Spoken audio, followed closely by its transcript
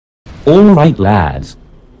Alright lads.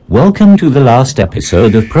 Welcome to the last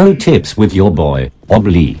episode of Pro Tips with your boy,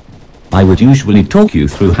 Obli. I would usually talk you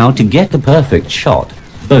through how to get the perfect shot,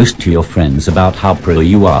 boast to your friends about how pro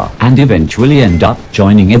you are, and eventually end up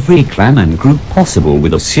joining every clan and group possible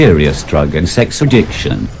with a serious drug and sex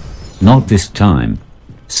addiction. Not this time.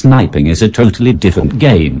 Sniping is a totally different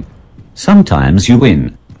game. Sometimes you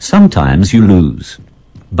win, sometimes you lose.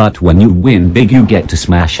 But when you win big you get to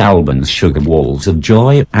smash Alban's sugar walls of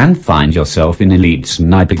joy and find yourself in elite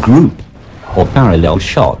sniper group. Or parallel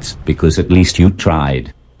shots, because at least you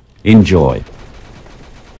tried. Enjoy.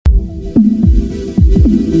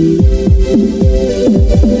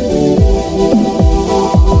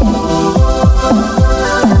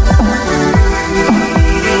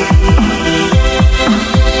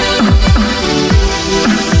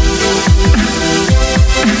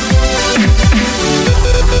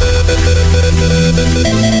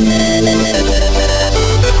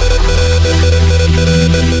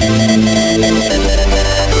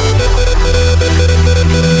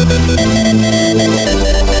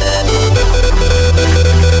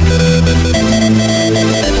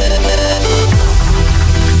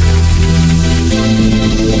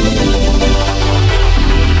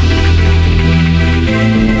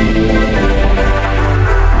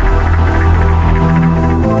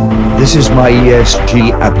 This is my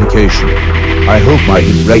ESG application. I hope my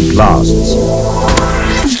hit rate lasts.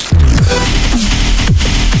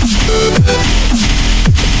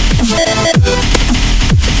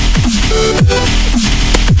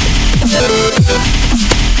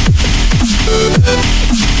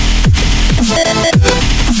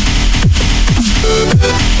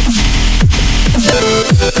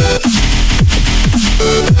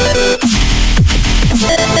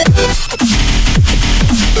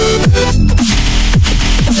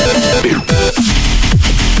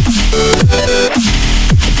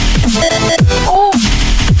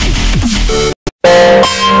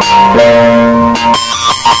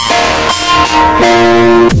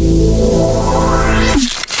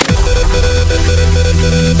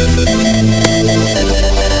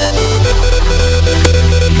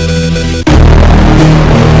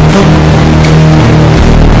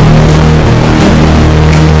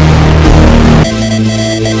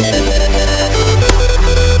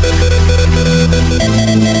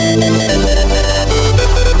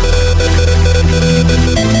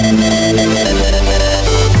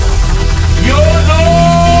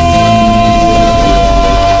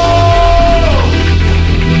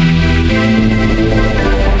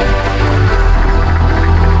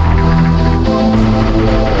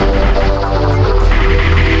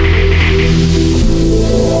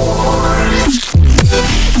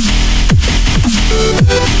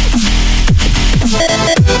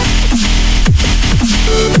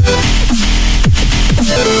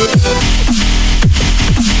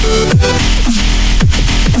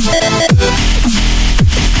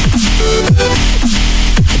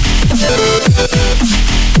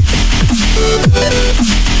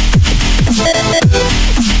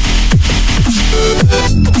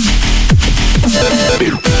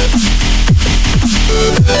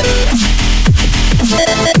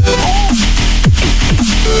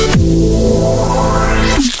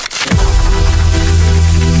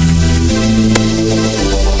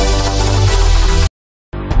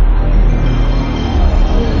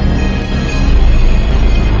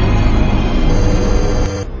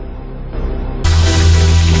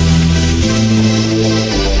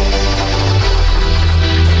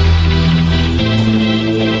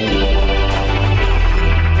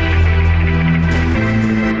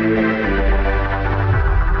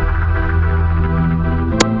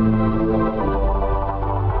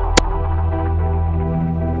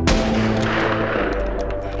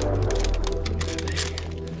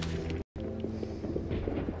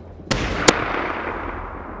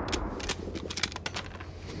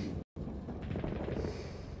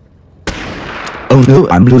 Oh no,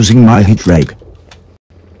 I'm losing my hit rate.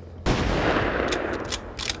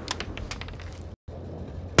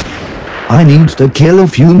 I need to kill a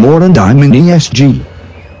few more and I'm in ESG.